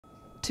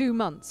2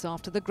 months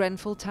after the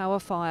Grenfell Tower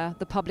fire,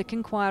 the public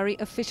inquiry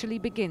officially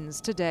begins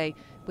today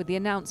with the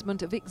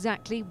announcement of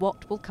exactly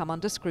what will come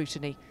under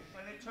scrutiny.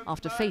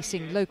 After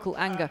facing local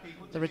anger,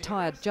 the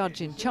retired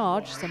judge in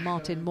charge, Sir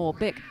Martin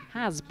Moore-Bick,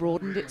 has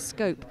broadened its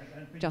scope.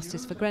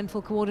 Justice for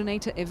Grenfell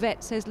coordinator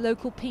Yvette says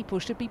local people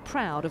should be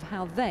proud of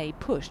how they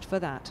pushed for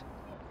that.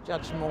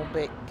 Judge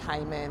Moore-Bick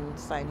came in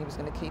saying he was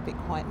going to keep it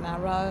quite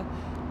narrow,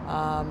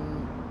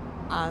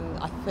 and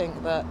I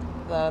think that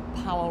the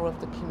power of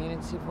the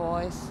community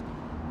voice,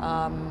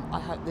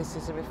 I hope this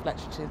is a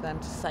reflection to them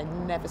to say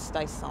never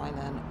stay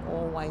silent,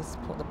 always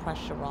put the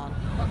pressure on.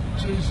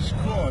 Jesus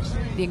Christ.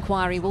 The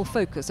inquiry will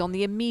focus on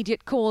the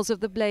immediate cause of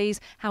the blaze,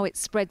 how it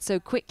spread so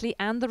quickly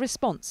and the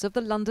response of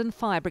the London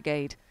Fire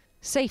Brigade.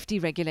 Safety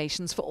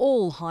regulations for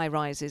all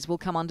high-rises will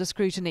come under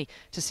scrutiny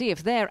to see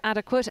if they're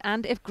adequate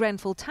and if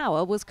Grenfell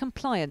Tower was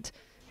compliant.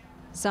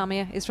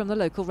 Samia is from the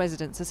local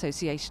Residents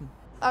Association.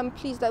 I'm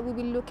pleased that we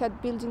will look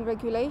at building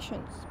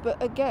regulations,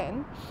 but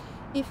again,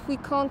 if we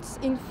can't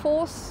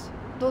enforce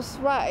those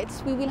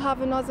rights, we will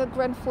have another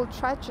Grenfell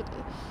tragedy.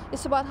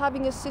 It's about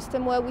having a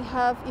system where we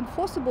have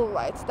enforceable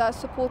rights that are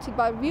supported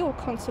by real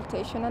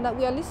consultation and that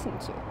we are listened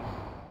to.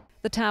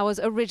 The tower's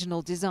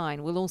original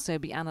design will also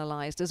be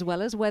analysed, as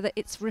well as whether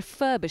its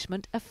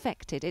refurbishment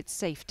affected its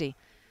safety.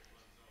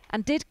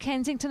 And did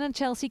Kensington and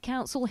Chelsea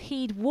Council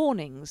heed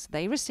warnings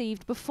they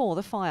received before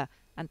the fire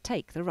and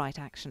take the right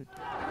action?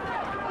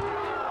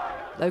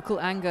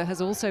 Local anger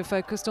has also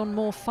focused on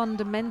more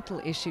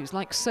fundamental issues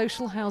like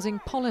social housing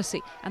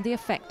policy and the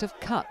effect of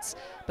cuts.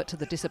 But to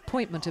the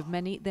disappointment of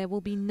many, there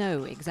will be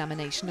no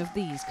examination of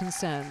these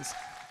concerns.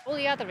 All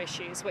the other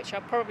issues, which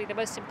are probably the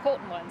most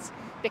important ones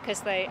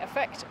because they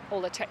affect all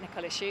the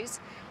technical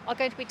issues, are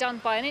going to be done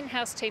by an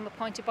in-house team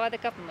appointed by the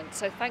government.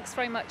 So thanks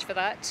very much for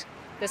that.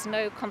 There's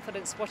no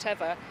confidence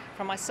whatever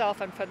from myself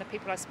and from the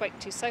people I've spoken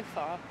to so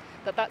far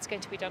that that's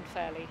going to be done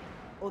fairly.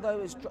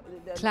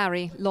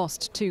 Clary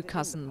lost 2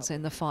 cousins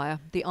in the fire,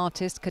 the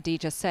artist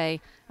Khadija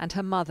Say and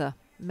her mother,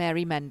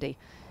 Mary Mendy.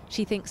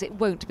 She thinks it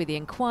won't be the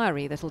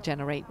inquiry that'll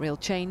generate real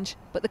change,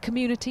 but the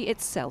community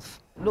itself.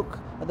 Look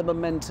at the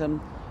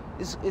momentum.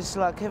 It's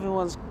like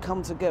everyone's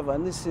come together,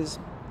 and this is,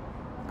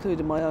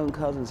 including my own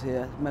cousins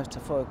here,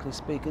 metaphorically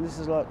speaking, this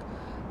is like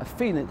a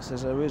phoenix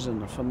has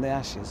arisen from the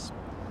ashes.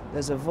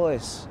 There's a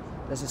voice,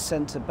 there's a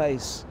centre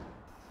base.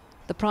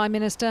 The Prime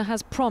Minister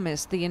has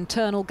promised the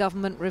internal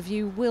government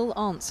review will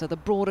answer the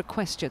broader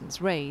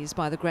questions raised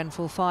by the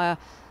Grenfell fire,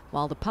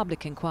 while the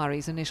public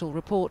inquiry's initial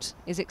report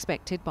is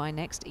expected by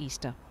next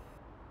Easter.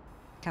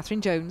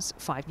 Catherine Jones,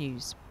 5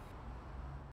 News.